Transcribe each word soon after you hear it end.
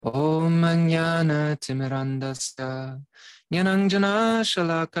Brahmanyana Timirandasya Nyananjana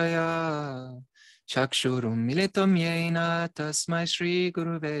Shalakaya Chakshurum Militum Yena Tasmai Shri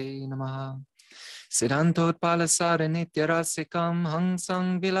Guruve Namaha Siddhantotpalasara Nityarasikam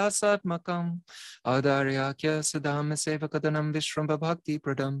Hangsang Vilasatmakam Adaryakya Siddhama Sevakadanam Vishramba Bhakti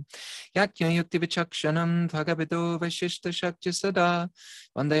Pradam Yakya Yukti Vichakshanam Bhagavato Vashishta Shakti Sada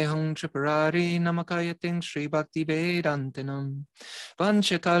Vandeham Tripurari Namakayating Sri Bhakti Vedantinam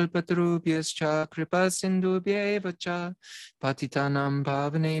Vanchakalpatarubhyascha Kripa Sindhubhyevacha Patitanam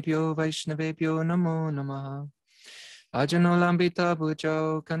Bhavanebhyo Vaishnavebhyo Namo Namaha Ajanolambita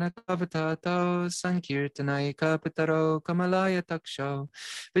Bhujao Kanakavatato Sankirtanaika Pitaro Kamalaya Taksho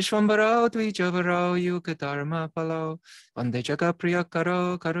Vishwambaro Dvijavaro Yukadharma Palo Vande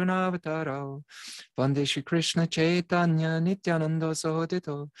Jagapriyakaro Karunavataro Vande Shri Krishna Chaitanya Nityananda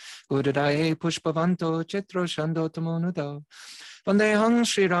Sahodito Godadaye Pushpavanto Chitro Shando Tamonudo Vande Hang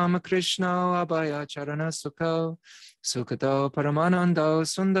Shri Ramakrishna Abhaya Charana Sukho Sukhato Paramanando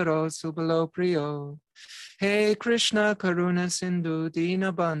Sundaro Subalo Priyo Hey Krishna Karuna Sindhu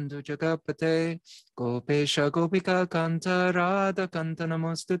Dina Bandhu Jagapate Gopesha Gopika Kanta Radha Kanta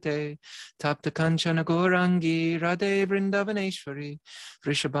Namostute Tapta Kanchana Gorangi Radhe Vrindavaneshwari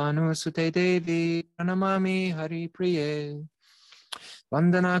Vrishabhanu Sute Devi Pranamami Hari Priye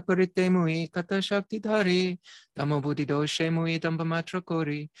Vandana Kurite Mui Kata Shakti Dhari Tamo Buddhi Doshe Mui Dampamatra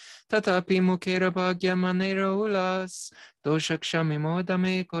Kori Tatapi Mukera Bhagya Manera Ulas Doshakshami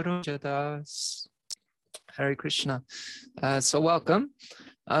Modame Korojadas Hare Krishna. So welcome.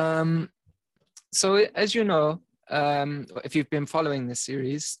 So as you know, if you've been following this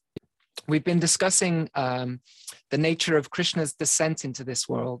series, we've been discussing the nature of Krishna's descent into this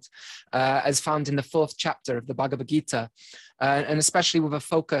world, as found in the 4th chapter of the Bhagavad Gita, and especially with a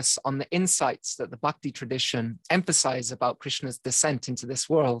focus on the insights that the Bhakti tradition emphasize about Krishna's descent into this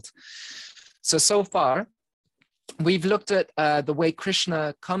world. So far, we've looked at the way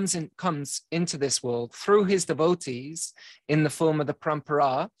Krishna comes into this world through his devotees in the form of the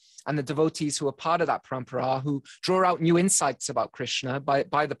parampara, and the devotees who are part of that parampara, who draw out new insights about Krishna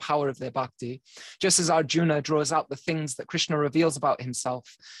by the power of their bhakti, just as Arjuna draws out the things that Krishna reveals about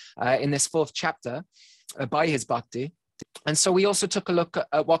himself in this 4th chapter by his bhakti. And so we also took a look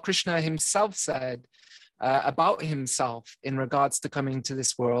at what Krishna himself said about himself in regards to coming to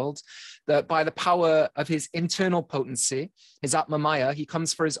this world, that by the power of his internal potency, his Atma Maya, he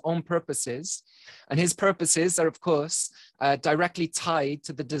comes for his own purposes. And his purposes are, of course, directly tied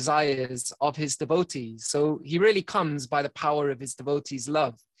to the desires of his devotees. So he really comes by the power of his devotees'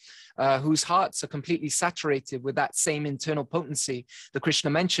 love, whose hearts are completely saturated with that same internal potency that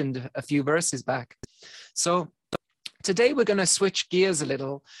Krishna mentioned a few verses back. So today we're going to switch gears a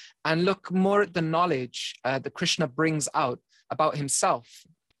little and look more at the knowledge that Krishna brings out about himself.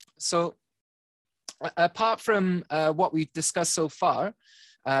 So apart from what we've discussed so far,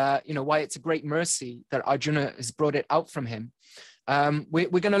 why it's a great mercy that Arjuna has brought it out from him, we're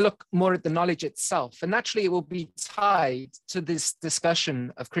going to look more at the knowledge itself. And naturally, it will be tied to this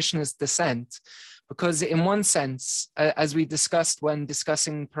discussion of Krishna's descent, because in one sense, as we discussed when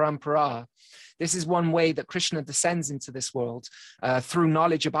discussing parampara, this is one way that Krishna descends into this world, through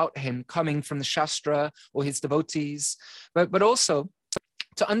knowledge about him coming from the Shastra or his devotees, but also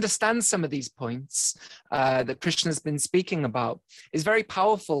to understand some of these points that Krishna's been speaking about is very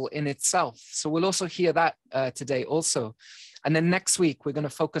powerful in itself. So we'll also hear that today also. And then next week, we're going to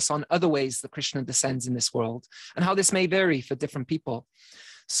focus on other ways that Krishna descends in this world and how this may vary for different people.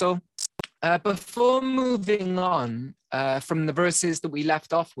 So before moving on from the verses that we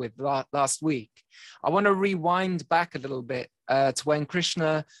left off with last week, I want to rewind back a little bit to when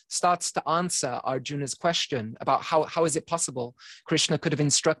Krishna starts to answer Arjuna's question about how is it possible Krishna could have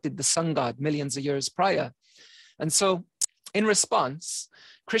instructed the sun god millions of years prior. And so in response,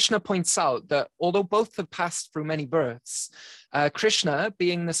 Krishna points out that although both have passed through many births, Krishna,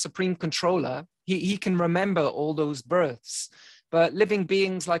 being the supreme controller, he can remember all those births. But living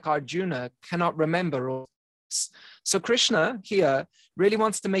beings like Arjuna cannot remember all this. So Krishna here really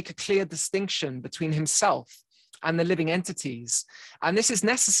wants to make a clear distinction between himself and the living entities. And this is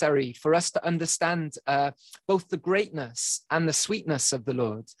necessary for us to understand both the greatness and the sweetness of the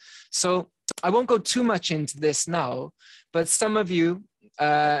Lord. So I won't go too much into this now, but some of you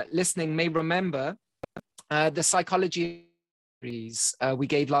listening may remember the psychology series we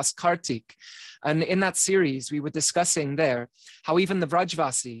gave last Kartik. And in that series, we were discussing there how even the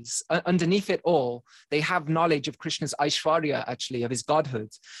Vrajvasis, underneath it all, they have knowledge of Krishna's Aishwarya, actually, of his godhood.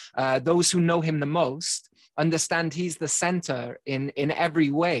 Those who know him the most understand he's the center in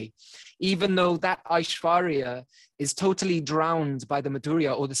every way. even though that Aishwarya is totally drowned by the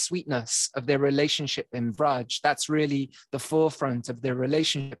Madhurya, or the sweetness of their relationship in Vraj. That's really the forefront of their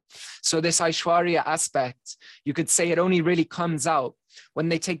relationship. So this Aishwarya aspect, you could say it only really comes out when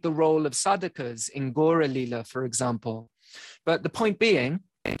they take the role of sadhakas in Gaura Leela, for example. But the point being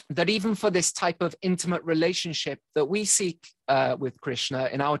that even for this type of intimate relationship that we seek with Krishna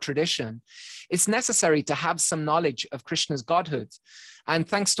in our tradition, it's necessary to have some knowledge of Krishna's godhood. And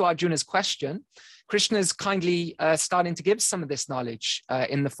thanks to Arjuna's question, Krishna is kindly starting to give some of this knowledge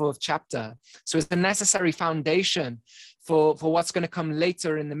in the 4th chapter. So it's a necessary foundation for what's going to come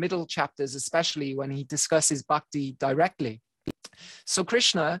later in the middle chapters, especially when he discusses bhakti directly. So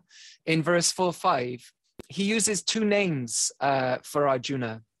Krishna, in verse 4-5, he uses 2 names for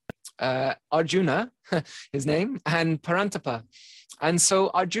Arjuna. Arjuna, his name, and Parantapa. And so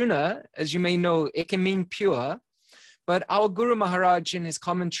Arjuna, as you may know, it can mean pure, but our Guru Maharaj in his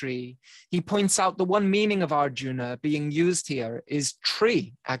commentary, he points out the one meaning of Arjuna being used here is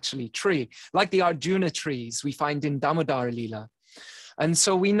tree, actually tree, like the Arjuna trees we find in Damodara Leela. And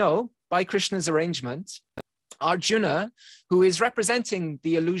so we know by Krishna's arrangement, Arjuna, who is representing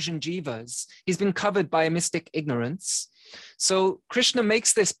the illusion jivas, he's been covered by a mystic ignorance. So Krishna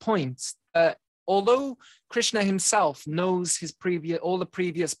makes this point that although Krishna himself knows all the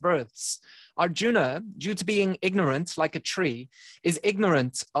previous births, Arjuna, due to being ignorant like a tree, is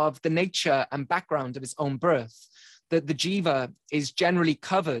ignorant of the nature and background of his own birth, that the jiva is generally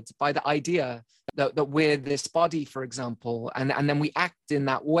covered by the idea that we're this body, for example, and then we act in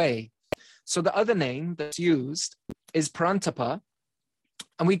that way. So the other name that's used is Parantapa.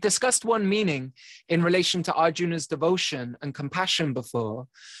 And we discussed one meaning in relation to Arjuna's devotion and compassion before,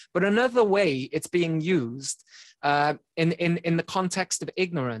 but another way it's being used in the context of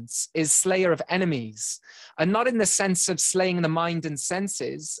ignorance is slayer of enemies, and not in the sense of slaying the mind and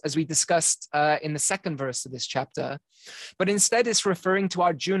senses, as we discussed in the 2nd verse of this chapter, but instead it's referring to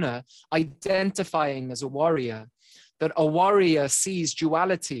Arjuna identifying as a warrior. That a warrior sees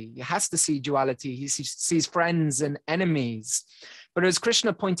duality, he has to see duality, he sees friends and enemies. But as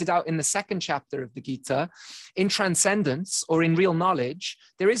Krishna pointed out in the 2nd chapter of the Gita, in transcendence or in real knowledge,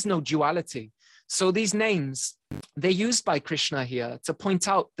 there is no duality. So these names, they're used by Krishna here to point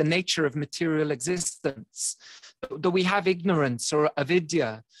out the nature of material existence, that we have ignorance or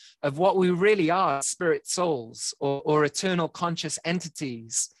avidya of what we really are, spirit souls or eternal conscious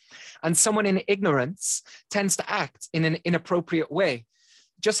entities. And someone in ignorance tends to act in an inappropriate way,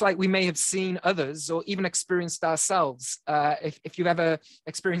 just like we may have seen others or even experienced ourselves. If you've ever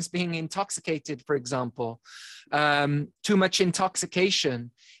experienced being intoxicated, for example, too much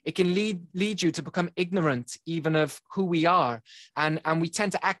intoxication, it can lead you to become ignorant even of who we are. And we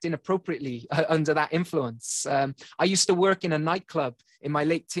tend to act inappropriately under that influence. I used to work in a nightclub in my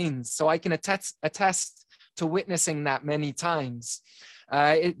late teens, so I can attest to witnessing that many times.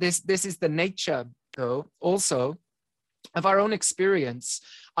 This is the nature, though, also of our own experience,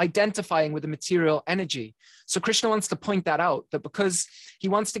 identifying with the material energy. So Krishna wants to point that out, that because he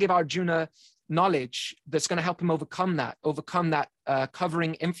wants to give Arjuna knowledge that's going to help him overcome that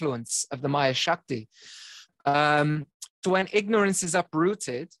covering influence of the Maya Shakti. So when ignorance is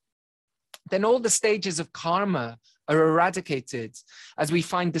uprooted, then all the stages of karma are eradicated, as we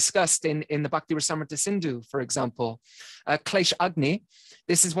find discussed in the Bhakti Rasamrita Sindhu, for example. Klesh Agni,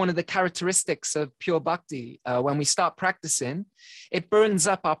 this is one of the characteristics of pure bhakti. When we start practicing, it burns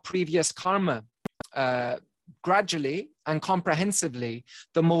up our previous karma gradually and comprehensively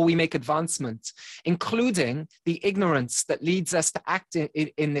the more we make advancement, including the ignorance that leads us to act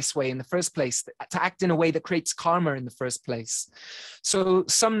in this way in the first place, to act in a way that creates karma in the first place. So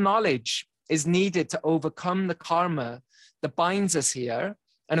some knowledge is needed to overcome the karma that binds us here.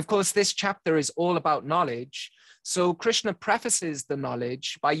 And of course, this chapter is all about knowledge. So Krishna prefaces the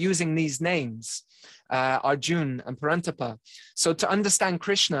knowledge by using these names, Arjun and Parantapa. So to understand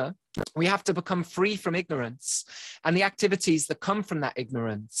Krishna, we have to become free from ignorance and the activities that come from that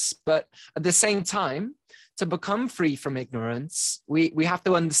ignorance. But at the same time, to become free from ignorance, we have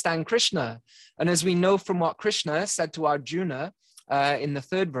to understand Krishna. And as we know from what Krishna said to Arjuna in the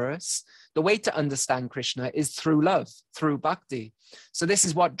 3rd verse, the way to understand Krishna is through love, through bhakti. So this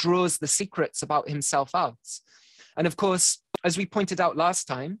is what draws the secrets about himself out. And of course, as we pointed out last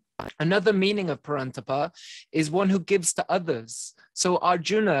time, another meaning of Parantapa is one who gives to others. So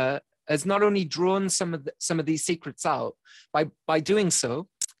Arjuna has not only drawn some of these secrets out, by doing so,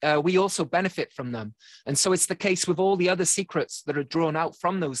 we also benefit from them. And so it's the case with all the other secrets that are drawn out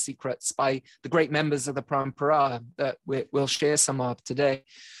from those secrets by the great members of the Parampara that we'll share some of today.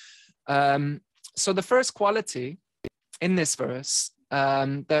 So the first quality in this verse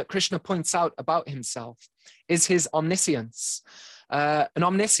that Krishna points out about himself is his omniscience. And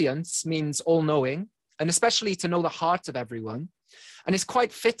omniscience means all-knowing, and especially to know the heart of everyone. And it's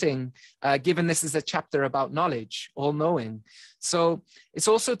quite fitting, given this is a chapter about knowledge, all-knowing. So it's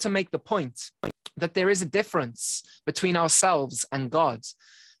also to make the point that there is a difference between ourselves and God.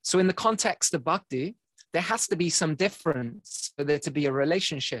 So in the context of bhakti, there has to be some difference for there to be a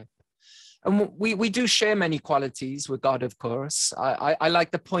relationship. And we do share many qualities with God, of course. I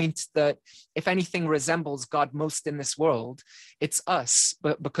like the point that if anything resembles God most in this world, it's us,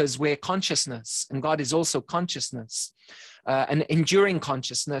 but because we're consciousness, and God is also consciousness. And enduring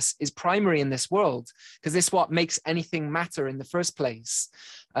consciousness is primary in this world, because this is what makes anything matter in the first place.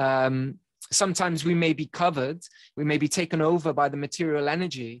 Sometimes we may be covered, we may be taken over by the material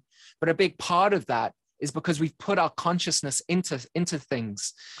energy, but a big part of that is because we've put our consciousness into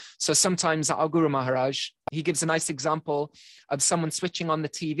things. So sometimes our Guru Maharaj, he gives a nice example of someone switching on the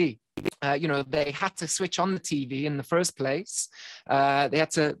TV. They had to switch on the TV in the first place. They had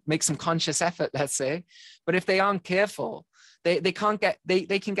to make some conscious effort, let's say. But if they aren't careful, they can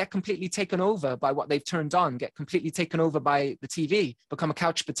get completely taken over by what they've turned on, get completely taken over by the TV, become a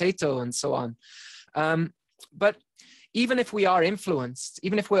couch potato and so on. But even if we are influenced,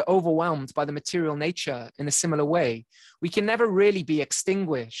 even if we're overwhelmed by the material nature in a similar way, we can never really be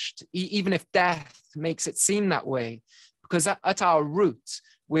extinguished, even if death makes it seem that way, because at our root,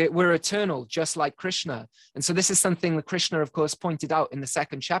 we're eternal, just like Krishna. And so this is something that Krishna, of course, pointed out in the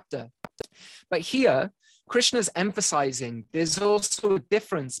second chapter. But here, Krishna's emphasizing there's also a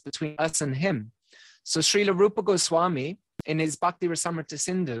difference between us and him. So Srila Rupa Goswami, in his Bhakti Rasamrita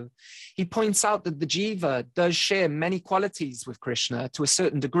Sindhu, he points out that the jiva does share many qualities with Krishna to a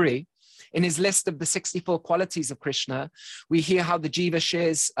certain degree. In his list of the 64 qualities of Krishna, we hear how the jiva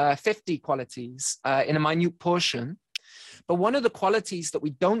shares 50 qualities in a minute portion. But one of the qualities that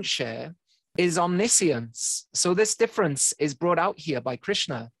we don't share is omniscience. So this difference is brought out here by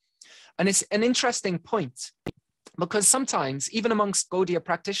Krishna. And it's an interesting point, because sometimes, even amongst Gaudiya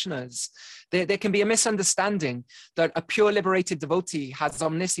practitioners, there can be a misunderstanding that a pure liberated devotee has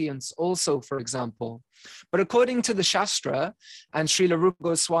omniscience also, for example. But according to the Shastra and Srila Rupa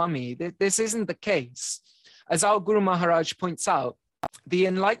Goswami, this isn't the case. As our Guru Maharaj points out, the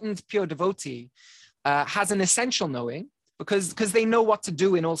enlightened pure devotee has an essential knowing, because they know what to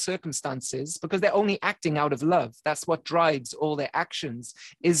do in all circumstances, because they're only acting out of love. That's what drives all their actions,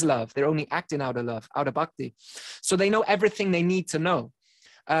 is love. They're only acting out of love, out of bhakti. So they know everything they need to know.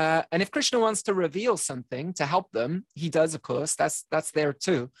 And if Krishna wants to reveal something to help them, he does, of course, that's there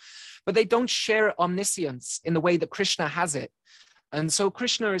too. But they don't share omniscience in the way that Krishna has it. And so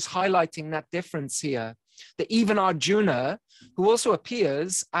Krishna is highlighting that difference here, that even Arjuna, who also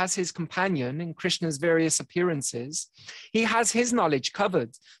appears as his companion in Krishna's various appearances, he has his knowledge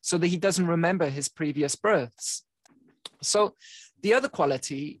covered so that he doesn't remember his previous births. So the other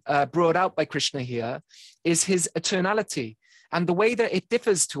quality brought out by Krishna here is his eternality, and the way that it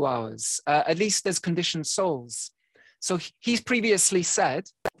differs to ours, at least as conditioned souls. So he's previously said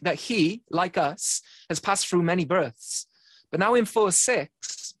that he, like us, has passed through many births. But now in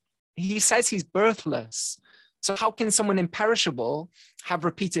 4.6, he says he's birthless. So how can someone imperishable have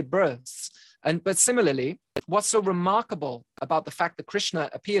repeated births? But similarly, what's so remarkable about the fact that Krishna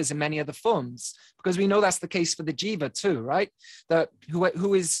appears in many other forms? Because we know that's the case for the jiva too, right? That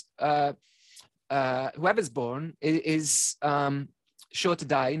whoever's born is sure to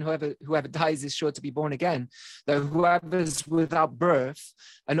die, and whoever dies is sure to be born again. That whoever's without birth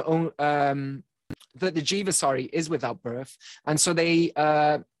and the jiva, is without birth, and so they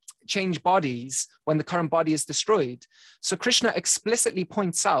change bodies when the current body is destroyed. So Krishna explicitly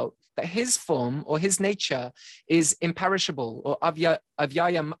points out that his form or his nature is imperishable, or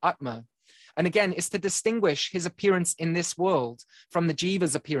avyayam atma. And again, it's to distinguish his appearance in this world from the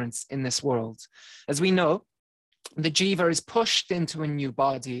jiva's appearance in this world. As we know, the jiva is pushed into a new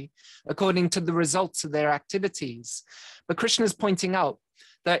body according to the results of their activities. But Krishna is pointing out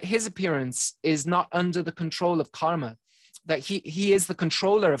that his appearance is not under the control of karma, that he is the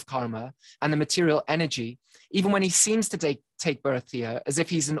controller of karma and the material energy, even when he seems to take birth here as if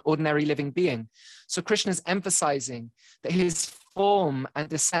he's an ordinary living being. So Krishna is emphasizing that his form and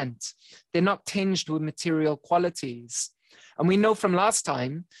descent, they're not tinged with material qualities. And we know from last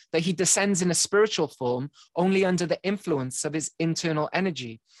time that he descends in a spiritual form only under the influence of his internal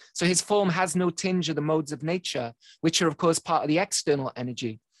energy. So his form has no tinge of the modes of nature, which are, of course, part of the external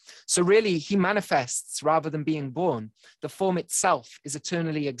energy. So really, he manifests rather than being born. The form itself is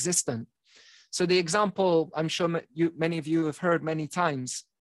eternally existent. So the example, I'm sure many of you have heard many times,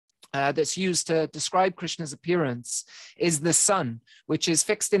 that's used to describe Krishna's appearance is the sun, which is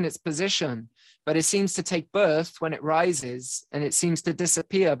fixed in its position, but it seems to take birth when it rises, and it seems to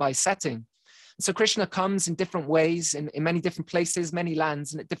disappear by setting. So Krishna comes in different ways, in many different places, many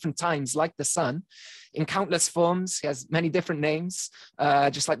lands, and at different times, like the sun, in countless forms. He has many different names,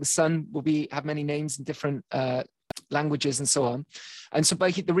 just like the sun will have many names in different languages and so on. And so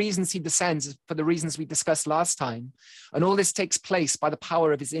the reasons he descends is for the reasons we discussed last time. And all this takes place by the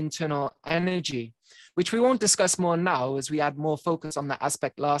power of his internal energy, which we won't discuss more now as we had more focus on that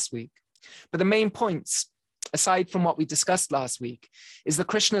aspect last week. But the main points, aside from what we discussed last week, is that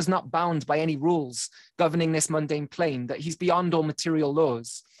Krishna is not bound by any rules governing this mundane plane, that he's beyond all material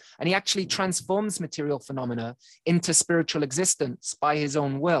laws. And he actually transforms material phenomena into spiritual existence by his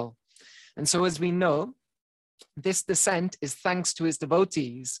own will. And so as we know, this descent is thanks to his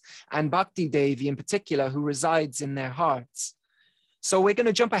devotees and Bhakti Devi in particular, who resides in their hearts. So we're going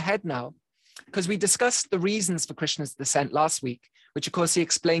to jump ahead now, because we discussed the reasons for Krishna's descent last week, which of course he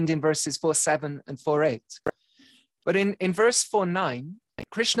explained in verses 4.7 and 4.8. But in verse 4.9,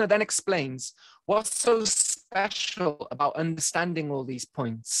 Krishna then explains what's so special about understanding all these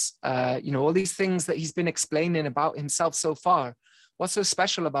points, all these things that he's been explaining about himself so far. What's so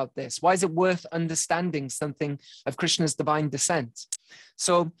special about this? Why is it worth understanding something of Krishna's divine descent?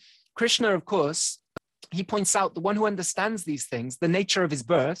 So Krishna, of course, he points out the one who understands these things, the nature of his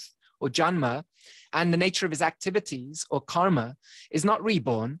birth, or janma, and the nature of his activities, or karma, is not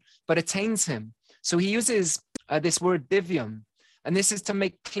reborn, but attains him. So he uses this word divyam, and this is to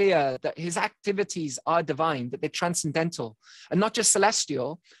make clear that his activities are divine, that they're transcendental, and not just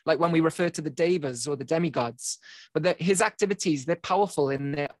celestial, like when we refer to the devas or the demigods, but that his activities, they're powerful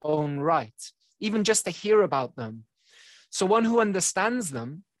in their own right, even just to hear about them. So one who understands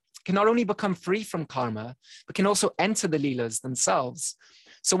them can not only become free from karma, but can also enter the leelas themselves.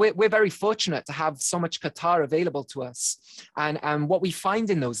 So we're very fortunate to have so much Katar available to us. And what we find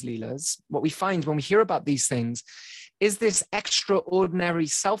in those leelas, what we find when we hear about these things, is this extraordinary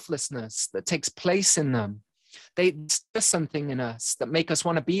selflessness that takes place in them. They stir something in us that make us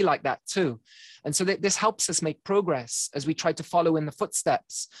want to be like that too. And so this helps us make progress as we try to follow in the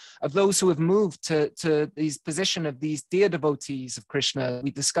footsteps of those who have moved to these position of these dear devotees of Krishna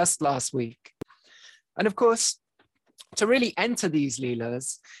we discussed last week. And of course, to really enter these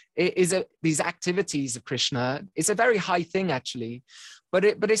leelas, these activities of Krishna, is a very high thing actually, but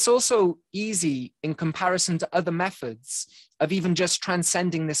it's also easy in comparison to other methods of even just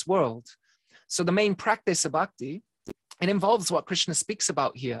transcending this world. So the main practice of bhakti, it involves what Krishna speaks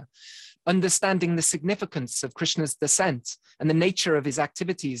about here, understanding the significance of Krishna's descent and the nature of his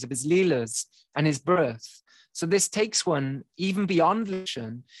activities, of his leelas and his birth. So this takes one even beyond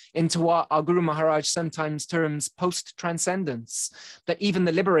religion into what our Guru Maharaj sometimes terms post-transcendence, that even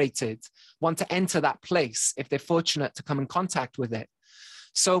the liberated want to enter that place if they're fortunate to come in contact with it.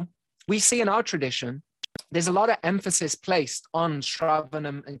 So we see in our tradition, there's a lot of emphasis placed on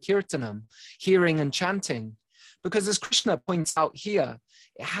Shravanam and Kirtanam, hearing and chanting, because as Krishna points out here,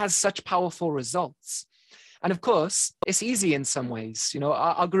 it has such powerful results. And of course, it's easy in some ways.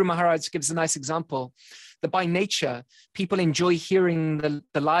 Our Guru Maharaj gives a nice example that by nature, people enjoy hearing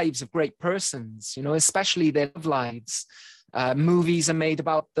the lives of great persons, especially their love lives. Movies are made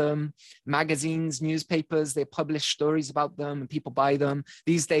about them, magazines, newspapers, they publish stories about them and people buy them.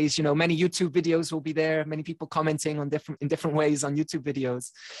 These days, many YouTube videos will be there, many people commenting on in different ways on YouTube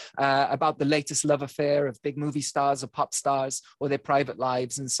videos about the latest love affair of big movie stars or pop stars or their private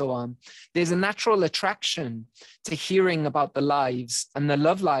lives and so on. There's a natural attraction to hearing about the lives and the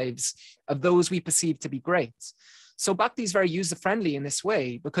love lives of those we perceive to be great. So bhakti is very user-friendly in this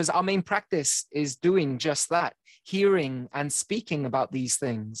way because our main practice is doing just that, hearing and speaking about these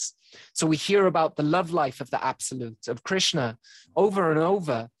things. So we hear about the love life of the Absolute, of Krishna, over and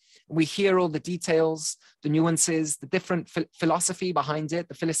over. We hear all the details, the nuances, the different philosophy behind it,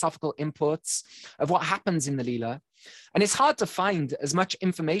 the philosophical imports of what happens in the Leela. And it's hard to find as much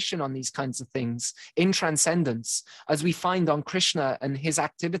information on these kinds of things in Transcendence as we find on Krishna and his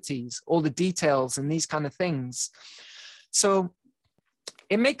activities, all the details and these kind of things. So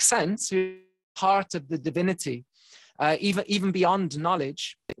it makes sense, part of the divinity, even beyond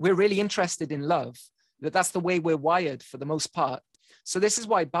knowledge, we're really interested in love, that's the way we're wired for the most part. So this is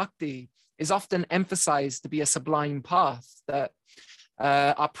why bhakti is often emphasized to be a sublime path, that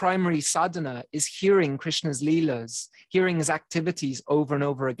our primary sadhana is hearing Krishna's leelas, hearing his activities over and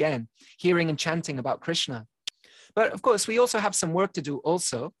over again, hearing and chanting about Krishna. But of course, we also have some work to do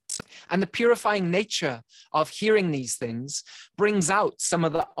also. And the purifying nature of hearing these things brings out some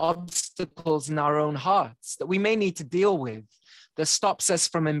of the obstacles in our own hearts that we may need to deal with. that stops us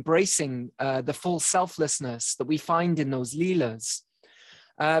from embracing the full selflessness that we find in those leelas.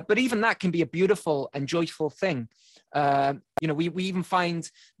 But even that can be a beautiful and joyful thing. We even find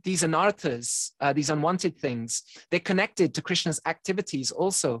these anarthas, these unwanted things, they're connected to Krishna's activities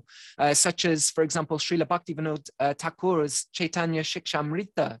also, such as, for example, Srila Bhaktivinoda Thakur's Chaitanya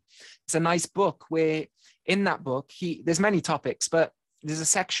Shikshamrita. It's a nice book where in that book, there's many topics, but there's a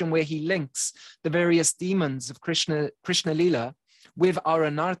section where he links the various demons of Krishna Lila with our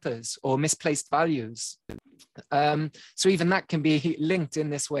anarthas or misplaced values. So even that can be linked in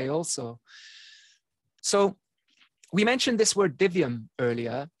this way also. So we mentioned this word divyam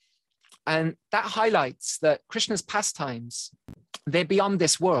earlier, and that highlights that Krishna's pastimes, they're beyond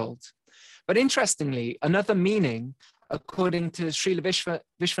this world. But interestingly, another meaning, according to Srila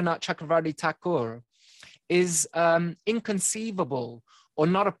Vishwanath Chakravarti Thakur, is inconceivable or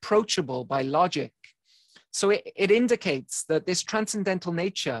not approachable by logic. So it indicates that this transcendental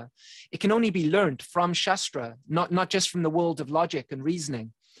nature, it can only be learned from Shastra, not just from the world of logic and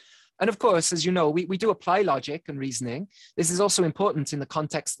reasoning. And of course, as you know, we do apply logic and reasoning. This is also important in the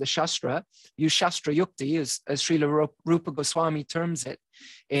context of the Shastra. Use Shastra Yukti, as Srila Rupa Goswami terms it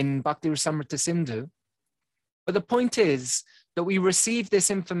in Bhakti Rasamrita Sindhu. But the point is that we receive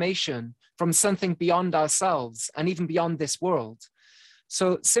this information from something beyond ourselves and even beyond this world.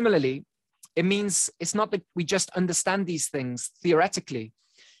 So similarly, it means it's not that we just understand these things theoretically.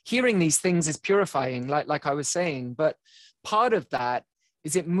 Hearing these things is purifying, like I was saying, but part of that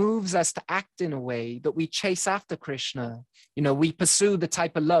is it moves us to act in a way that we chase after Krishna. We pursue the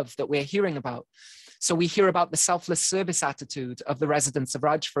type of love that we're hearing about. So we hear about the selfless service attitude of the residents of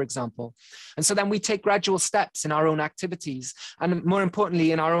Raj, for example. And so then we take gradual steps in our own activities and more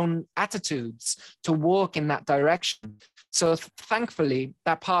importantly, in our own attitudes to walk in that direction. So thankfully,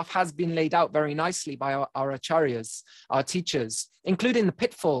 that path has been laid out very nicely by our acharyas, our teachers, including the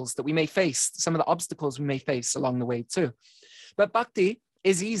pitfalls that we may face, some of the obstacles we may face along the way too. But bhakti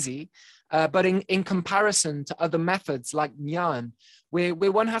is easy, but in comparison to other methods like jnana, where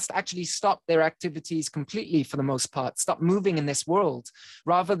one has to actually stop their activities completely for the most part, stop moving in this world,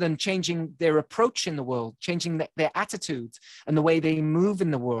 rather than changing their approach in the world, changing their attitude and the way they move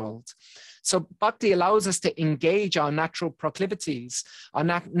in the world. So bhakti allows us to engage our natural proclivities, our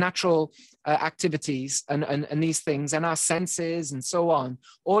natural activities and these things, and our senses and so on,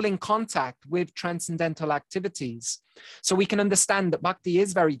 all in contact with transcendental activities. So we can understand that bhakti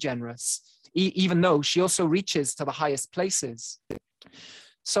is very generous, even though she also reaches to the highest places.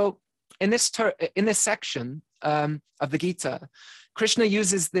 So in this section of the Gita, Krishna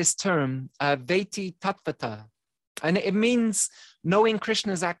uses this term, Veti Tattvata, and it means knowing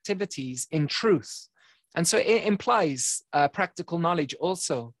Krishna's activities in truth. And so it implies practical knowledge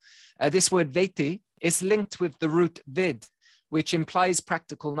also. This word Veti is linked with the root vid, which implies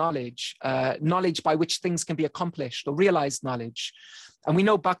practical knowledge, knowledge by which things can be accomplished or realized knowledge. And we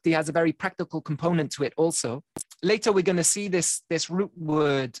know bhakti has a very practical component to it also. Later, we're going to see this root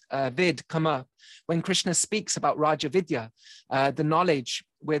word vid come up when Krishna speaks about Raja Vidya, the knowledge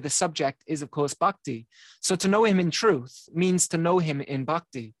where the subject is, of course, bhakti. So to know him in truth means to know him in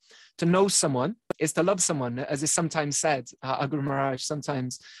bhakti. To know someone is to love someone, as is sometimes said. Guru Maharaj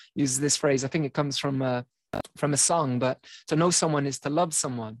sometimes uses this phrase. I think it comes from a song, but to know someone is to love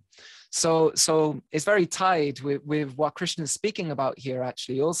someone. So it's very tied with what Krishna is speaking about here,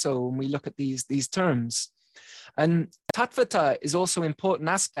 actually, also when we look at these terms. And tattvata is also an important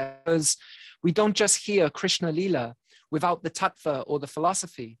aspect because we don't just hear Krishna Leela without the tattva or the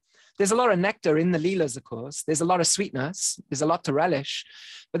philosophy. There's a lot of nectar in the Leelas, of course. There's a lot of sweetness. There's a lot to relish.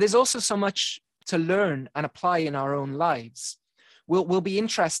 But there's also so much to learn and apply in our own lives. We'll be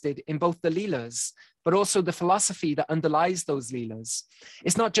interested in both the Leelas, but also the philosophy that underlies those Leelas.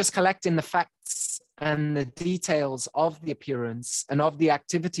 It's not just collecting the facts and the details of the appearance and of the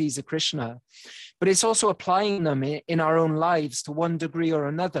activities of Krishna, but it's also applying them in our own lives to one degree or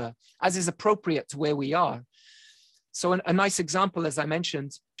another, as is appropriate to where we are. So a nice example, as I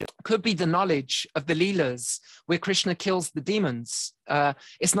mentioned, could be the knowledge of the Leelas where Krishna kills the demons.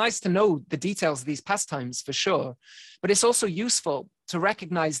 It's nice to know the details of these pastimes for sure, but it's also useful to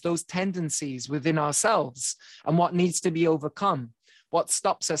recognize those tendencies within ourselves and what needs to be overcome, what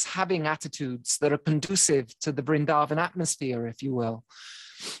stops us having attitudes that are conducive to the Vrindavan atmosphere, if you will.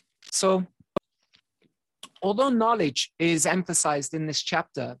 So although knowledge is emphasized in this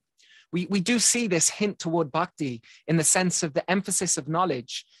chapter, we do see this hint toward bhakti in the sense of the emphasis of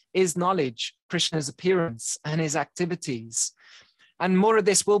knowledge is knowledge, Krishna's appearance and his activities. And more of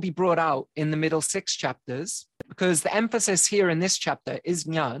this will be brought out in the middle 6 chapters, because the emphasis here in this chapter is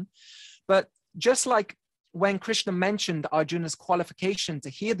jnana. But just like when Krishna mentioned Arjuna's qualification to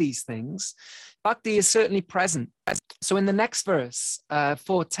hear these things, bhakti is certainly present. So in the next verse,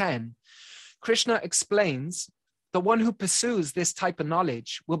 4:10, Krishna explains the one who pursues this type of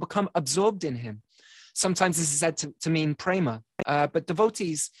knowledge will become absorbed in him. Sometimes this is said to mean prema, but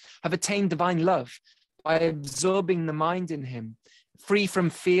devotees have attained divine love by absorbing the mind in him, free from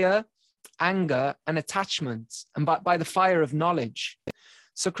fear, anger, and attachment, and by the fire of knowledge.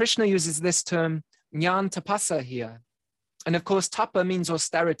 So Krishna uses this term jnana tapasa here. And of course, tapa means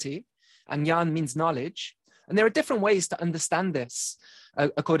austerity, and jnana means knowledge. And there are different ways to understand this,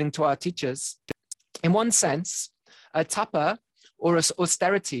 according to our teachers. In one sense, tapa or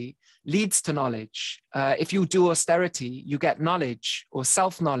austerity leads to knowledge. If you do austerity, you get knowledge or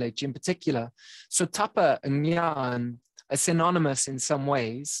self-knowledge in particular. So tapa and jnana are synonymous in some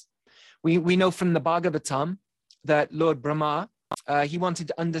ways. We know from the Bhagavatam that Lord Brahma, he wanted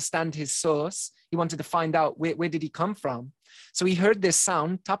to understand his source. He wanted to find out where did he come from. So he heard this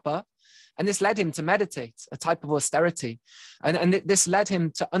sound, tapa, and this led him to meditate, a type of austerity. And this led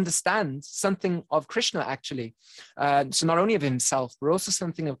him to understand something of Krishna, actually. So not only of himself, but also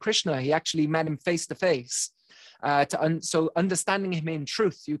something of Krishna. He actually met him face to face. So understanding him in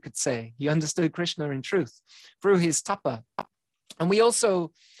truth, you could say. He understood Krishna in truth through his tapa. And we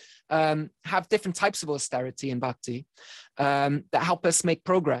also have different types of austerity in bhakti that help us make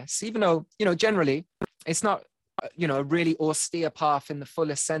progress, even though, generally it's not, a really austere path in the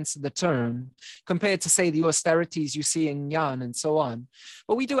fullest sense of the term, compared to, say, the austerities you see in jnana and so on.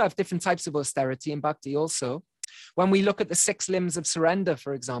 But we do have different types of austerity in bhakti also. When we look at the 6 limbs of surrender,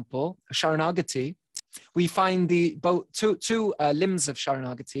 for example, Sharanagati, we find two limbs of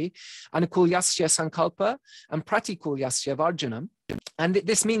Sharanagati, Anukulyasya Sankalpa and Pratikulyasya Varjanam. And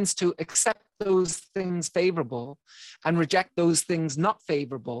this means to accept those things favorable and reject those things not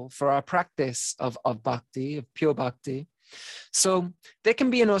favorable for our practice of bhakti, of pure bhakti. So there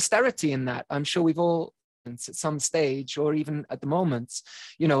can be an austerity in that. I'm sure we've all, at some stage or even at the moment,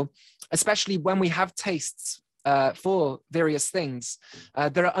 especially when we have tastes for various things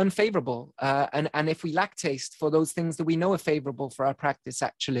that are unfavorable. And if we lack taste for those things that we know are favorable for our practice,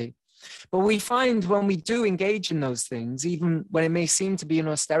 actually. But we find when we do engage in those things, even when it may seem to be an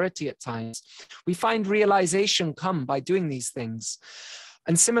austerity at times, we find realization come by doing these things.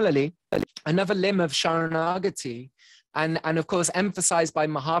 And similarly, another limb of Sharanagati, and of course emphasized by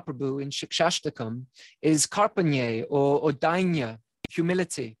Mahaprabhu in Shikshashtakam, is Karpanye or Dainya,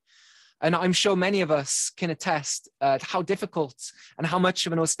 humility. And I'm sure many of us can attest how difficult and how much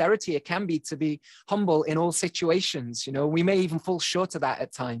of an austerity it can be to be humble in all situations. We may even fall short of that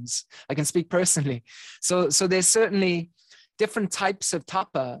at times. I can speak personally. So there's certainly different types of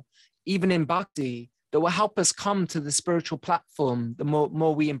tapa, even in bhakti, that will help us come to the spiritual platform the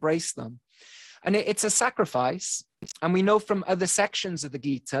more we embrace them. And it's a sacrifice. And we know from other sections of the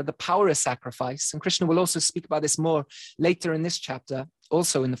Gita, the power of sacrifice. And Krishna will also speak about this more later in this chapter,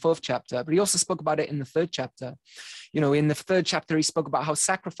 also in the 4th chapter, but he also spoke about it in the 3rd chapter. In the 3rd chapter, he spoke about how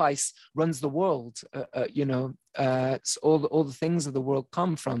sacrifice runs the world. All the things of the world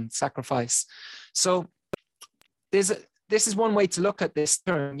come from sacrifice. So this is one way to look at this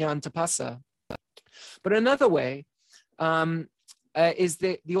term, jnana tapasa. But another way is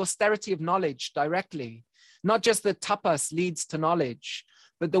the austerity of knowledge directly. Not just that tapas leads to knowledge,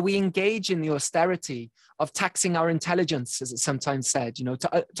 but that we engage in the austerity of taxing our intelligence, as it's sometimes said,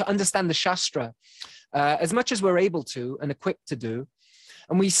 to understand the Shastra as much as we're able to and equipped to do.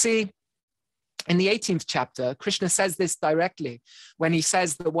 And we see in the 18th chapter, Krishna says this directly when he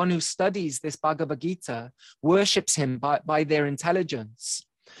says that one who studies this Bhagavad Gita worships him by their intelligence.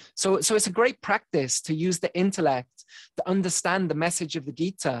 So it's a great practice to use the intellect to understand the message of the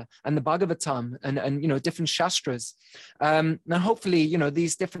Gita and the Bhagavatam and different Shastras. And hopefully,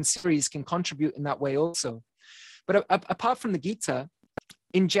 these different series can contribute in that way also. But apart from the Gita,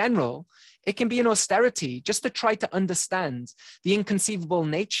 in general, it can be an austerity just to try to understand the inconceivable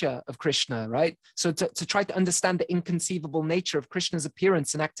nature of Krishna, right? So to try to understand the inconceivable nature of Krishna's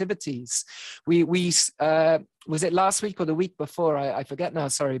appearance and activities. We was it last week or the week before? I forget now,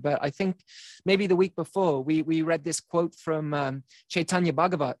 sorry, but I think maybe the week before, we read this quote from Chaitanya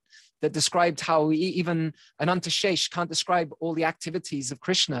Bhagavat that described how even Ananta Shesh can't describe all the activities of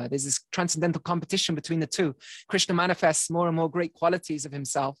Krishna. There's this transcendental competition between the two. Krishna manifests more and more great qualities of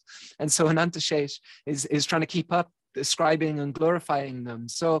himself. And so Ananta Shesh is trying to keep up describing and glorifying them.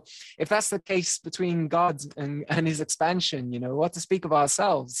 So if that's the case between God and his expansion, what to speak of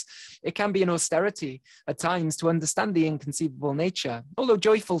ourselves, it can be an austerity at times to understand the inconceivable nature, although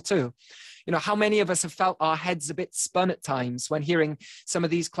joyful too. You know, how many of us have felt our heads a bit spun at times when hearing some of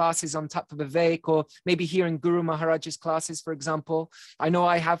these classes on Tattva Vivek, or maybe hearing Guru Maharaj's classes, for example? I know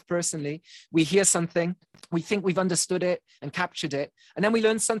I have personally. We hear something, we think we've understood it and captured it, and then we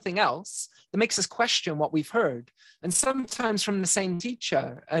learn something else that makes us question what we've heard, and sometimes from the same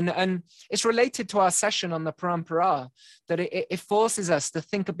teacher. And it's related to our session on the Parampara, that it forces us to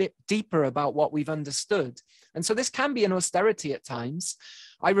think a bit deeper about what we've understood. And so this can be an austerity at times.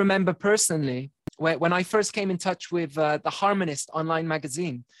 I remember personally, when I first came in touch with the Harmonist online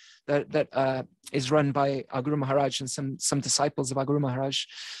magazine that is run by our Guru Maharaj and some disciples of our Guru Maharaj,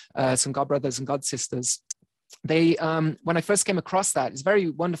 some God brothers and God sisters. They, when I first came across that, it's a very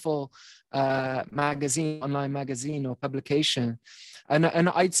wonderful magazine, online magazine or publication. And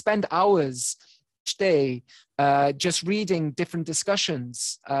I'd spend hours each day just reading different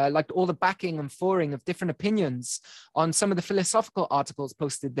discussions, like all the backing and forring of different opinions on some of the philosophical articles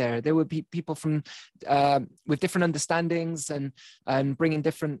posted there. There would be people from with different understandings and bringing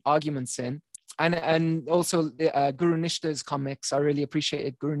different arguments in. And also Guru Nishta's comics. I really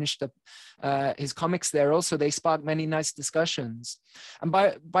appreciated Guru Nishta, his comics there. Also, they sparked many nice discussions. And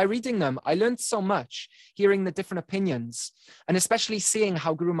by reading them, I learned so much, hearing the different opinions, and especially seeing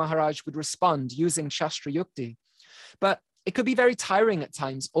how Guru Maharaj would respond using Shastra Yukti. But it could be very tiring at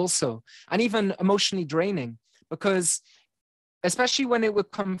times also, and even emotionally draining, because especially when it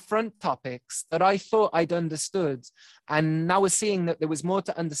would confront topics that I thought I'd understood, and now we're seeing that there was more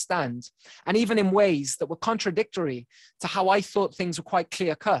to understand, and even in ways that were contradictory to how I thought things were quite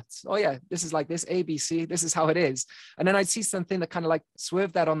clear cut. Oh yeah, this is like this, ABC, this is how it is. And then I'd see something that kind of like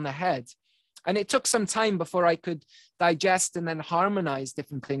swerved that on the head. And it took some time before I could digest and then harmonize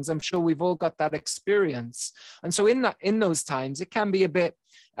different things. I'm sure we've all got that experience. And so in those times, it can be a bit,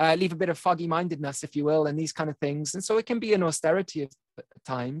 leave a bit of foggy mindedness, if you will, and these kind of things. And so it can be an austerity at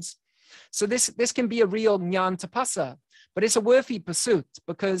times. So this can be a real jnana tapasa, but it's a worthy pursuit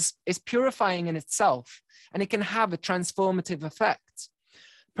because it's purifying in itself, and it can have a transformative effect.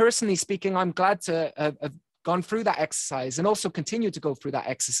 Personally speaking, I'm glad to have gone through that exercise and also continue to go through that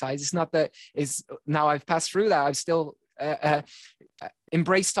exercise. It's not that is now I've passed through that. I've still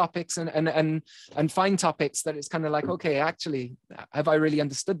embrace topics and find topics that it's kind of like, okay, actually, have I really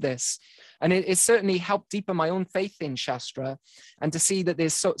understood this? And it certainly helped deepen my own faith in Shastra, and to see that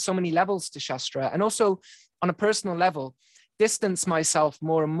there's so many levels to Shastra, and also on a personal level, distance myself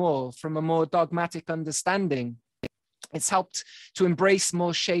more and more from a more dogmatic understanding. It's helped to embrace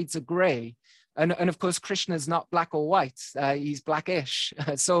more shades of gray. And of course, Krishna is not black or white. He's blackish.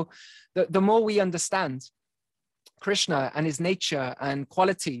 So the more we understand Krishna and his nature and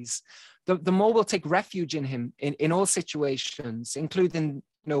qualities, the more we'll take refuge in him in all situations, including,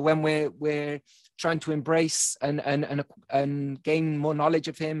 you know, when we're trying to embrace and gain more knowledge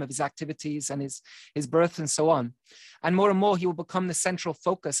of him, of his activities and his birth and so on. And more he will become the central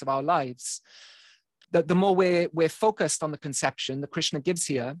focus of our lives. The more we're focused on the conception that Krishna gives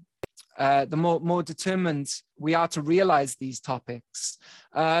here, the more determined we are to realize these topics.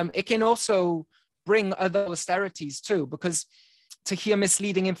 It can also bring other austerities too, because to hear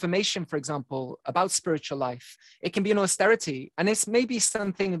misleading information, for example, about spiritual life, it can be an austerity. And it's maybe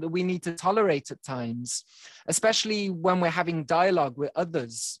something that we need to tolerate at times, especially when we're having dialogue with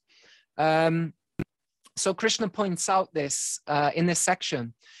others. So Krishna points out this in this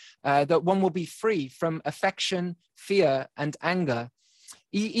section, that one will be free from affection, fear, and anger.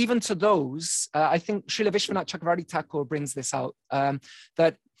 Even to those, I think Srila Vishwanath Chakravarti Thakur brings this out,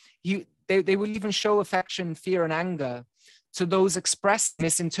 that they will even show affection, fear, and anger to those expressed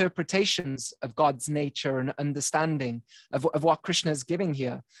misinterpretations of God's nature and understanding of what Krishna is giving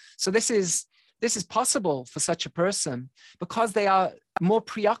here. So this is possible for such a person because they are more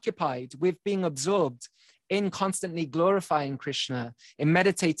preoccupied with being absorbed in constantly glorifying Krishna, in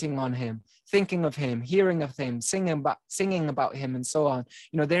meditating on him, thinking of him, hearing of him, singing about him, and so on.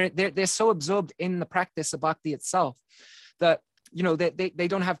 You know, they're so absorbed in the practice of bhakti itself that, you know, they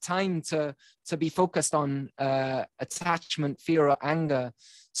don't have time to be focused on attachment, fear, or anger.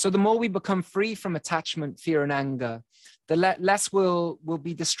 So the more we become free from attachment, fear, and anger, the less we'll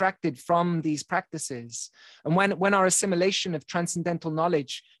be distracted from these practices. And when our assimilation of transcendental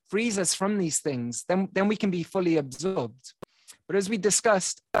knowledge frees us from these things, then we can be fully absorbed. But as we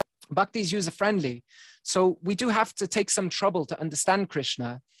discussed, bhakti is user-friendly. So we do have to take some trouble to understand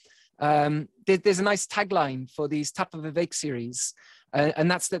Krishna. There's a nice tagline for these Tattva Vivek series, and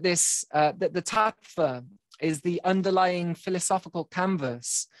that's that the Tattva is the underlying philosophical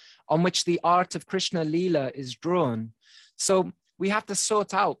canvas on which the art of Krishna Leela is drawn. So we have to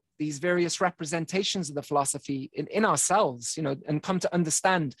sort out these various representations of the philosophy in ourselves, and come to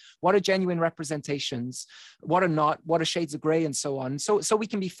understand what are genuine representations, what are not, what are shades of gray, and so on. So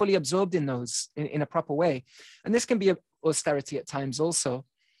we can be fully absorbed in those in a proper way. And this can be austerity at times also.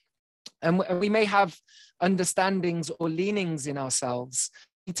 And we may have understandings or leanings in ourselves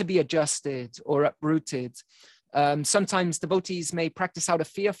need to be adjusted or uprooted. Sometimes devotees may practice out of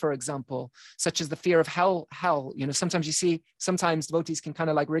fear, for example, such as the fear of hell. Sometimes you see, sometimes devotees can kind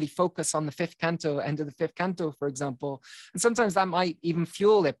of like really focus on the fifth canto, end of the fifth canto, for example. And sometimes that might even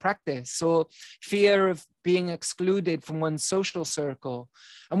fuel their practice, or fear of being excluded from one's social circle.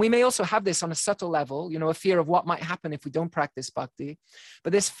 And we may also have this on a subtle level, a fear of what might happen if we don't practice bhakti.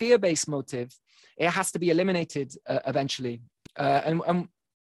 But this fear-based motive, it has to be eliminated eventually. And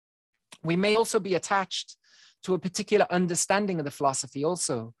we may also be attached to a particular understanding of the philosophy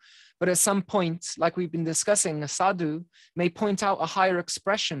also. But at some point, like we've been discussing, a sadhu may point out a higher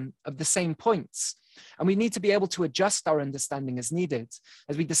expression of the same points. And we need to be able to adjust our understanding as needed,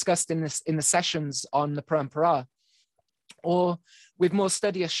 as we discussed in the sessions on the Parampara. Or with more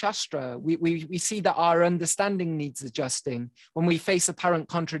studious Shastra, we see that our understanding needs adjusting when we face apparent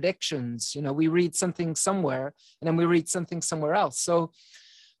contradictions. We read something somewhere and then we read something somewhere else. So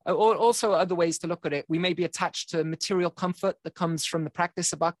or also other ways to look at it. We may be attached to material comfort that comes from the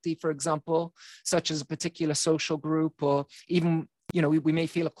practice of bhakti, for example, such as a particular social group, or even, we may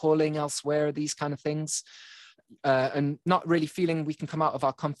feel a calling elsewhere, these kind of things, and not really feeling we can come out of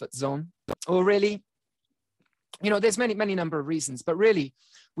our comfort zone. Or really, there's many number of reasons, but really,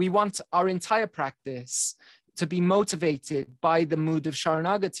 we want our entire practice to be motivated by the mood of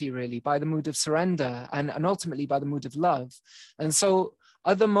Sharanagati, really, by the mood of surrender, and ultimately by the mood of love. And so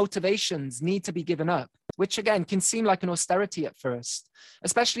other motivations need to be given up, which again can seem like an austerity at first,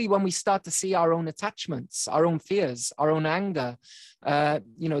 especially when we start to see our own attachments, our own fears, our own anger,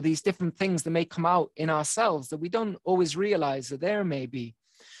 these different things that may come out in ourselves that we don't always realize are there maybe.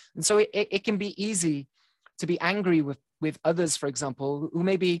 And so it can be easy to be angry with others, for example, who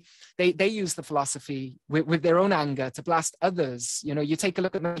maybe they use the philosophy with their own anger to blast others. You take a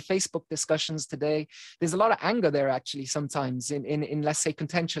look at many Facebook discussions today, there's a lot of anger there actually sometimes in let's say,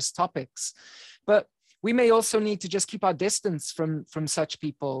 contentious topics. But we may also need to just keep our distance from such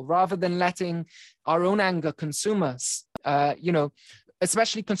people rather than letting our own anger consume us.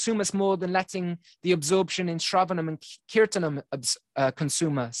 Especially consume us more than letting the absorption in Shravanam and Kirtanam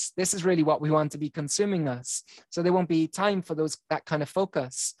consume us. This is really what we want to be consuming us. So there won't be time for that kind of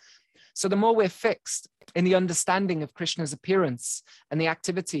focus. So the more we're fixed in the understanding of Krishna's appearance and the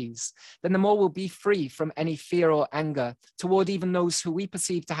activities, then the more we'll be free from any fear or anger toward even those who we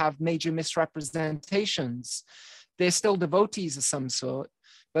perceive to have major misrepresentations. They're still devotees of some sort,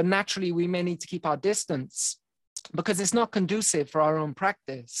 but naturally we may need to keep our distance, because it's not conducive for our own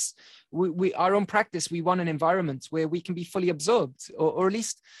practice. Our own practice, we want an environment where we can be fully absorbed, or at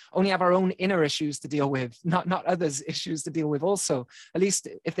least only have our own inner issues to deal with, not others' issues to deal with also, at least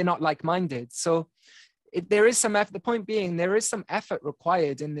if they're not like-minded. So there is some effort, the point being, there is some effort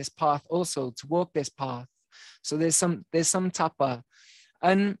required in this path also to walk this path. So there's some tapa.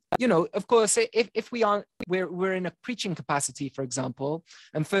 And, of course, if we're in a preaching capacity, for example,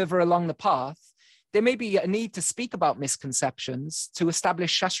 and further along the path, there may be a need to speak about misconceptions to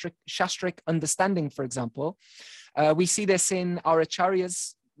establish shastric understanding, for example. We see this in our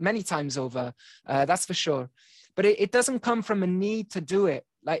acharyas many times over, that's for sure. But it doesn't come from a need to do it.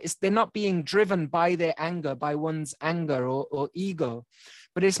 Like they're not being driven by their anger, by one's anger or ego,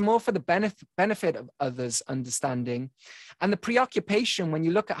 but it's more for the benefit of others' understanding. And the preoccupation, when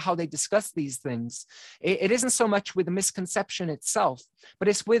you look at how they discuss these things, it isn't so much with the misconception itself, but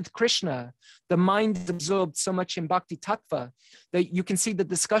it's with Krishna. The mind is absorbed so much in Bhakti Tattva that you can see the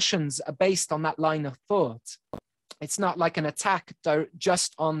discussions are based on that line of thought. It's not like an attack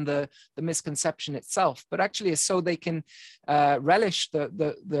just on the misconception itself, but actually it's so they can relish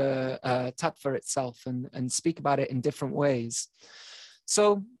the tattva itself and speak about it in different ways.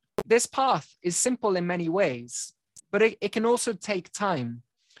 So this path is simple in many ways, but it can also take time.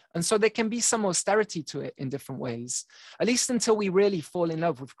 And so there can be some austerity to it in different ways, at least until we really fall in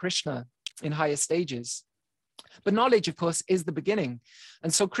love with Krishna in higher stages. But knowledge, of course, is the beginning.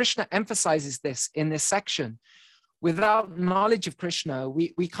 And so Krishna emphasizes this in this section. Without knowledge of Krishna,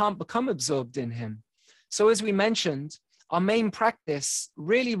 we can't become absorbed in him. So as we mentioned, our main practice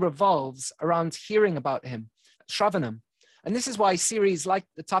really revolves around hearing about him, Shravanam. And this is why series like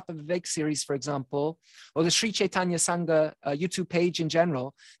the Tapa Vivek series, for example, or the Sri Chaitanya Sangha YouTube page in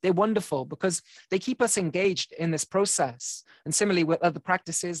general, they're wonderful because they keep us engaged in this process. And similarly with other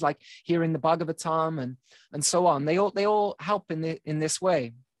practices like hearing the Bhagavatam and so on, they all help in this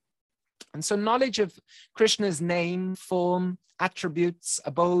way. And so knowledge of Krishna's name, form, attributes,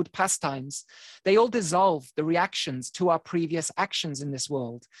 abode, pastimes, they all dissolve the reactions to our previous actions in this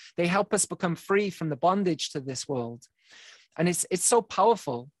world. They help us become free from the bondage to this world. And it's so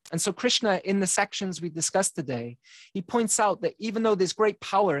powerful. And so Krishna, in the sections we discussed today, he points out that even though there's great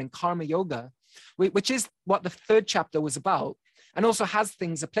power in karma yoga, which is what the third chapter was about, and also has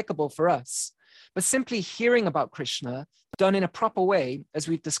things applicable for us, but simply hearing about Krishna done in a proper way, as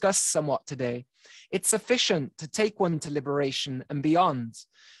we've discussed somewhat today, it's sufficient to take one to liberation and beyond.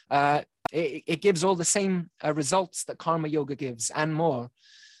 It gives all the same results that karma yoga gives and more.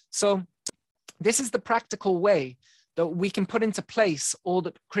 So this is the practical way that we can put into place all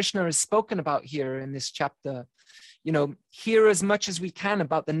that Krishna has spoken about here in this chapter. You know, hear as much as we can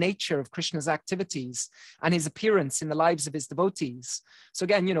about the nature of Krishna's activities and his appearance in the lives of his devotees. So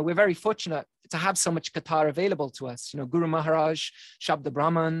again, you know, we're very fortunate to have so much Katha available to us. You know, Guru Maharaj, Shabda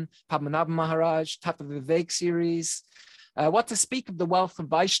Brahman, Padmanabh Maharaj, Tattva Vivek series. What to speak of the wealth of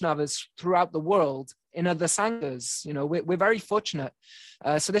Vaishnavas throughout the world in other sanghas. You know, we're very fortunate.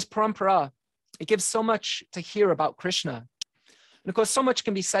 So this parampara, it gives so much to hear about Krishna. And of course, so much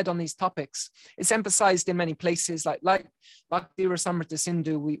can be said on these topics. It's emphasized in many places, like Bhakti Rasamrita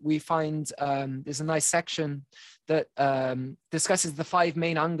Sindhu, we find there's a nice section that discusses the 5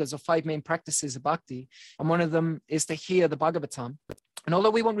 main angas or 5 main practices of bhakti. And one of them is to hear the Bhagavatam. And although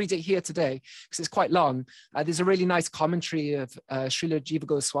we won't read it here today, because it's quite long, there's a really nice commentary of Srila Jiva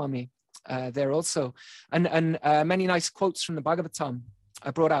Goswami there also. And many nice quotes from the Bhagavatam I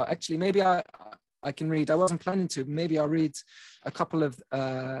brought out. Actually, maybe I can read. I wasn't planning to. Maybe I'll read a couple of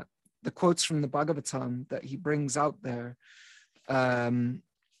the quotes from the Bhagavatam that he brings out there.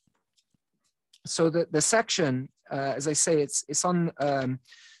 So the section, as I say, it's on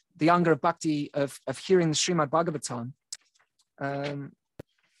the anga of bhakti of hearing the Srimad Bhagavatam.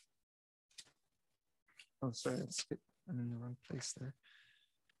 Oh, sorry, I'm in the wrong place there.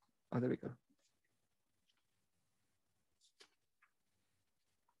 Oh, there we go.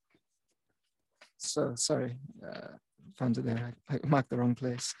 So sorry, found it there. I marked the wrong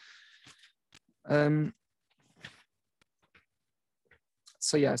place.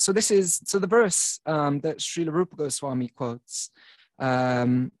 So yeah, so the verse that Srila Rupa Goswami quotes.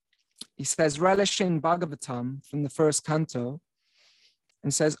 He says, relishing Bhagavatam from the first canto,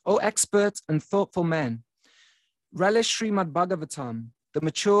 and says, "O expert and thoughtful men, relish Srimad Bhagavatam, the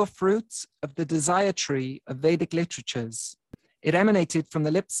mature fruit of the desire tree of Vedic literatures. It emanated from the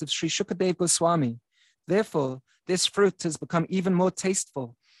lips of Sri Shukadev Goswami. Therefore, this fruit has become even more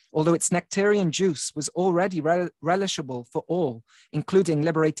tasteful, although its nectarian juice was already relishable for all, including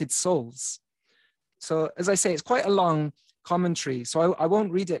liberated souls." So, as I say, it's quite a long commentary, so I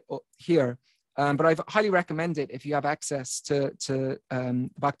won't read it here, but I highly recommend it if you have access to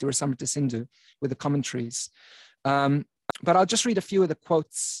Bhakti Rasamrita Sindhu with the commentaries. But I'll just read a few of the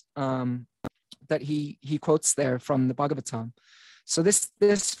quotes that he quotes there from the Bhagavatam. So this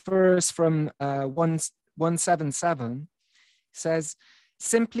verse from 177 says,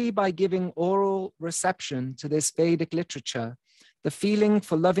 simply by giving oral reception to this Vedic literature, the feeling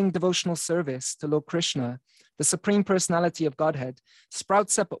for loving devotional service to Lord Krishna, the Supreme Personality of Godhead,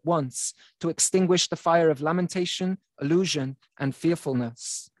 sprouts up at once to extinguish the fire of lamentation, illusion, and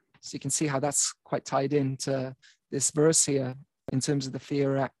fearfulness. So you can see how that's quite tied into this verse here in terms of the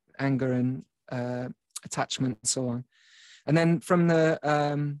fear, anger, and attachment and so on. And then from the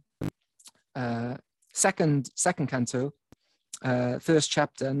second canto, first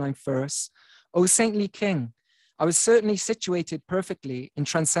chapter, 9th verse, O saintly king, I was certainly situated perfectly in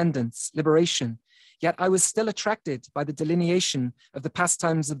transcendence, liberation, yet I was still attracted by the delineation of the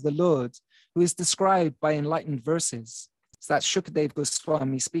pastimes of the Lord, who is described by enlightened verses. So that's Shukadev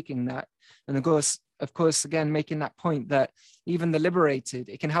Goswami speaking that. And of course, again, making that point that even the liberated,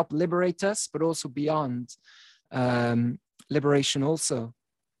 it can help liberate us, but also beyond liberation also.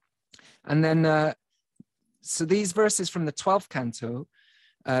 And then, so these verses from the 12th canto,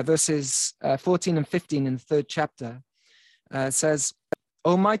 verses 14 and 15 in the 3rd chapter, says,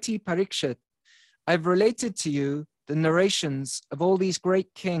 O mighty Parikshit, I've related to you the narrations of all these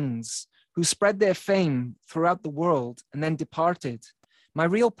great kings who spread their fame throughout the world and then departed. My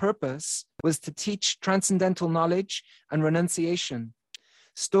real purpose was to teach transcendental knowledge and renunciation.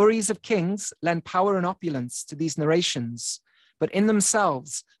 Stories of kings lend power and opulence to these narrations, but in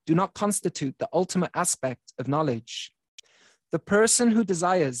themselves do not constitute the ultimate aspect of knowledge. The person who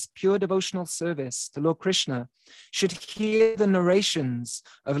desires pure devotional service to Lord Krishna should hear the narrations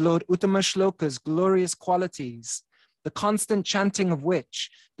of Lord Uttama Shloka's glorious qualities, the constant chanting of which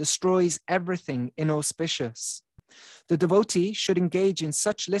destroys everything inauspicious. The devotee should engage in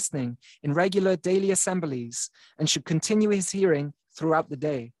such listening in regular daily assemblies and should continue his hearing throughout the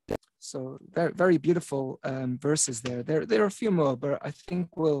day. So very, very beautiful verses there. There are a few more, but I think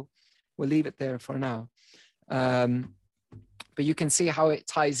we'll leave it there for now. But you can see how it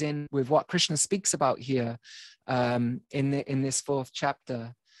ties in with what Krishna speaks about here in this fourth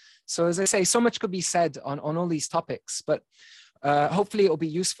chapter. So as I say, so much could be said on all these topics, but hopefully it will be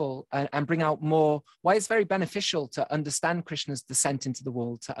useful and bring out more why it's very beneficial to understand Krishna's descent into the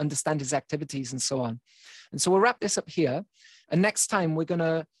world, to understand his activities and so on. And so we'll wrap this up here. And next time we're going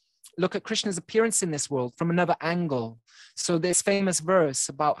to look at Krishna's appearance in this world from another angle. So this famous verse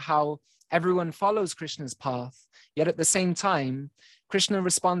about how everyone follows Krishna's path, yet at the same time, Krishna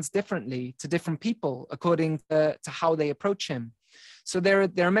responds differently to different people according to how they approach him. So there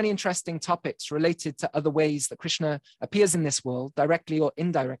are many interesting topics related to other ways that Krishna appears in this world, directly or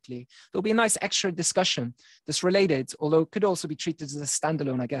indirectly. There'll be a nice extra discussion that's related, although it could also be treated as a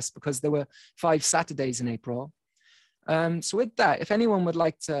standalone, I guess, because there were 5 Saturdays in April. So with that, if anyone would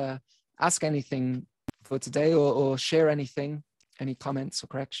like to ask anything for today or share anything, any comments or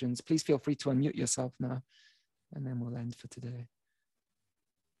corrections, please feel free to unmute yourself now, and then we'll end for today.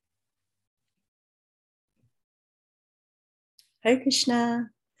 Hare Krishna.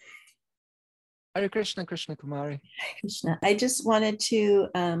 Hare Krishna, Krishna Kumari. Hare Krishna. I just wanted to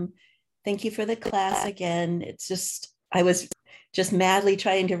thank you for the class again. It's just, I was just madly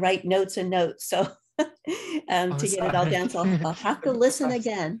trying to write notes and notes. So to get it all down. So I'll have to listen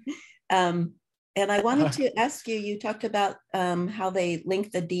again. And I wanted to ask you, you talked about how they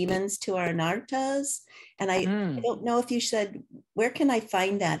link the demons to our anartas. And I don't know if you said, where can I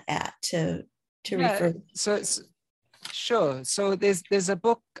find that at to refer? So it's, sure. So there's a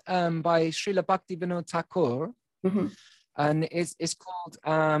book by Srila Bhaktivinoda Thakur, and it's called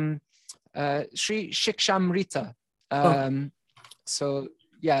Sri Shikshamrita. So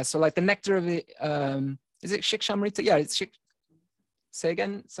yeah, so like the nectar of it. Is it Shikshamrita? Yeah, it's say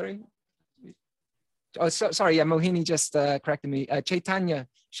again. Sorry. Oh, sorry. Yeah, Mohini just corrected me. Chaitanya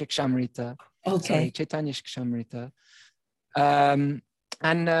Shikshamrita. Okay. Sorry, Chaitanya Shikshamrita.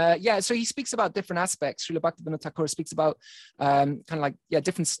 And so he speaks about different aspects. Srila Bhaktivinoda Thakur speaks about kind of like,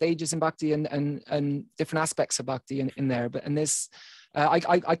 different stages in bhakti and different aspects of bhakti in there. But in this,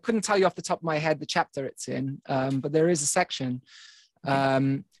 I couldn't tell you off the top of my head the chapter it's in, but there is a section.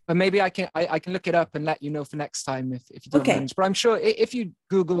 But maybe I can look it up and let you know for next time if you don't manage. But I'm sure if you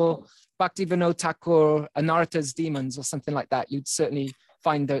Google Bhaktivinoda Thakur Anarta's demons or something like that, you'd certainly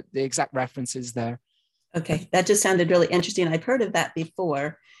find the exact references there. Okay, that just sounded really interesting. I've heard of that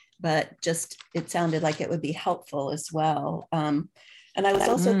before, but just it sounded like it would be helpful as well. And I was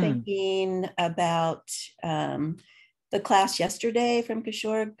also thinking about the class yesterday from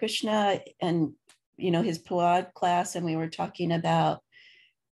Kishore Krishna and, his Puad class, and we were talking about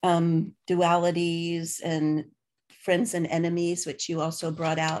dualities and friends and enemies, which you also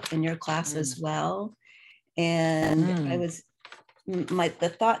brought out in your class as well. And I was,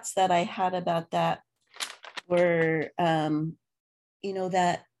 the thoughts that I had about that were,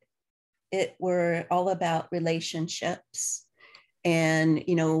 that it were all about relationships. And,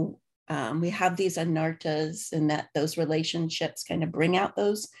 we have these anartas, and that those relationships kind of bring out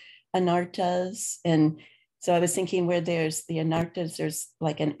those anartas. And so I was thinking where there's the anartas, there's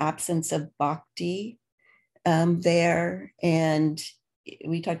like an absence of bhakti there. And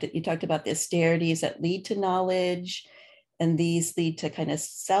you talked about the austerities that lead to knowledge, and these lead to kind of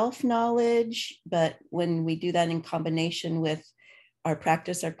self-knowledge. But when we do that in combination with our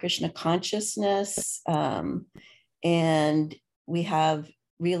practice, our Krishna consciousness, and we have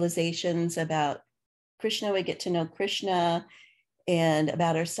realizations about Krishna, we get to know Krishna, and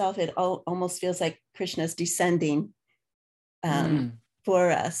about ourselves, it almost feels like Krishna's descending for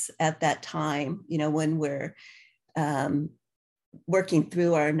us at that time, when we're working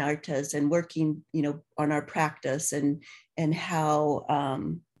through our anartas and working, on our practice and how,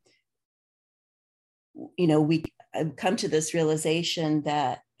 we come to this realization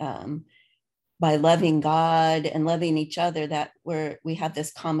that by loving God and loving each other, that we have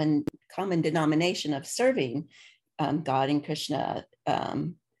this common denomination of serving God and Krishna,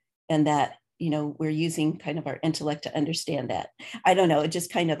 and that, we're using kind of our intellect to understand that. I don't know, it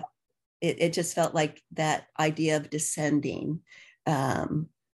just kind of, it just felt like that idea of descending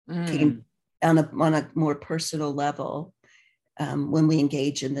came on a more personal level when we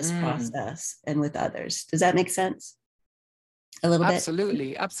engage in this process and with others. Does that make sense? A little bit?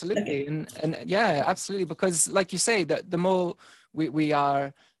 Absolutely. Okay. And yeah, absolutely. Because like you say, that the more we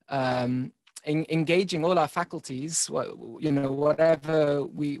are engaging all our faculties, whatever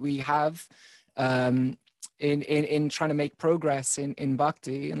we have in trying to make progress in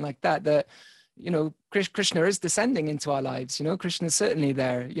bhakti and like that, that, you know, Krishna is descending into our lives. You know, Krishna is certainly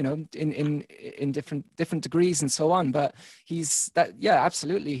there, you know, in different degrees and so on. But he's that, yeah,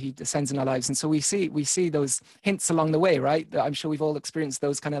 absolutely, he descends in our lives. And so we see those hints along the way, right? That I'm sure we've all experienced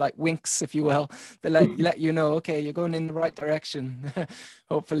those kind of like winks, if you will, that let you know, okay, you're going in the right direction,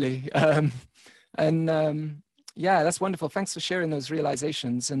 hopefully. Yeah, that's wonderful. Thanks for sharing those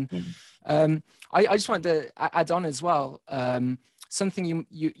realizations. And I just wanted to add on as well. Something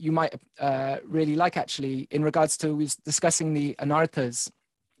you might really like, actually, in regards to, we was discussing the anarthas.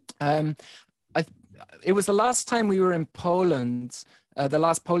 It was the last time we were in Poland, the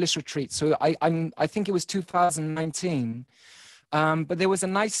last Polish retreat. So I think it was 2019. But there was a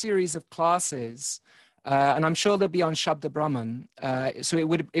nice series of classes, and I'm sure they'll be on Shabda Brahman. So it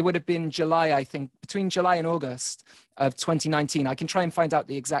would have been July, I think, between July and August of 2019. I can try and find out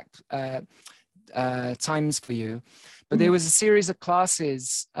the exact times for you. But there was a series of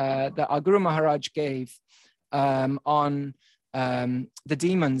classes that our Guru Maharaj gave on the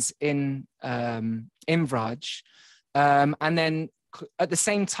demons in Vraj. And then at the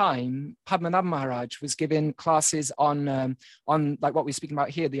same time, Padmanabh Maharaj was giving classes on like what we're speaking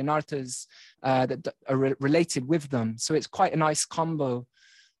about here, the anarthas that are related with them. So it's quite a nice combo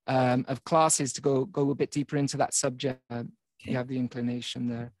of classes to go a bit deeper into that subject. You have the inclination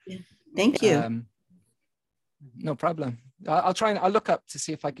there. Yeah. Thank you. No problem. I'll try and I'll look up to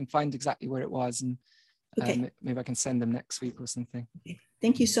see if I can find exactly where it was, and maybe I can send them next week or something. Okay.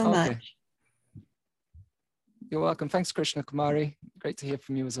 Thank you so much. You're welcome. Thanks, Krishna Kumari. Great to hear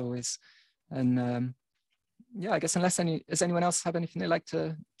from you as always. And yeah, I guess does anyone else have anything they'd like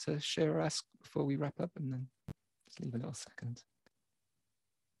to share or ask before we wrap up, and then just leave a little second.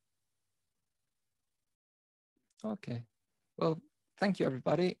 Okay. Well, thank you,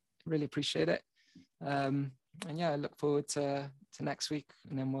 everybody. Really appreciate it. And yeah, I look forward to next week,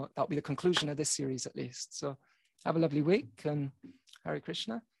 and then that'll be the conclusion of this series at least. So have a lovely week, and Hare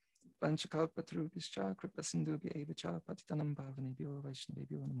Krishna. Panchakalpatarubhishcha kripa sindhubhya eva cha patitanam pavanebhyo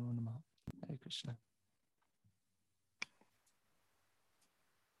vaishnavebhyo namo namaha. Hare Krishna.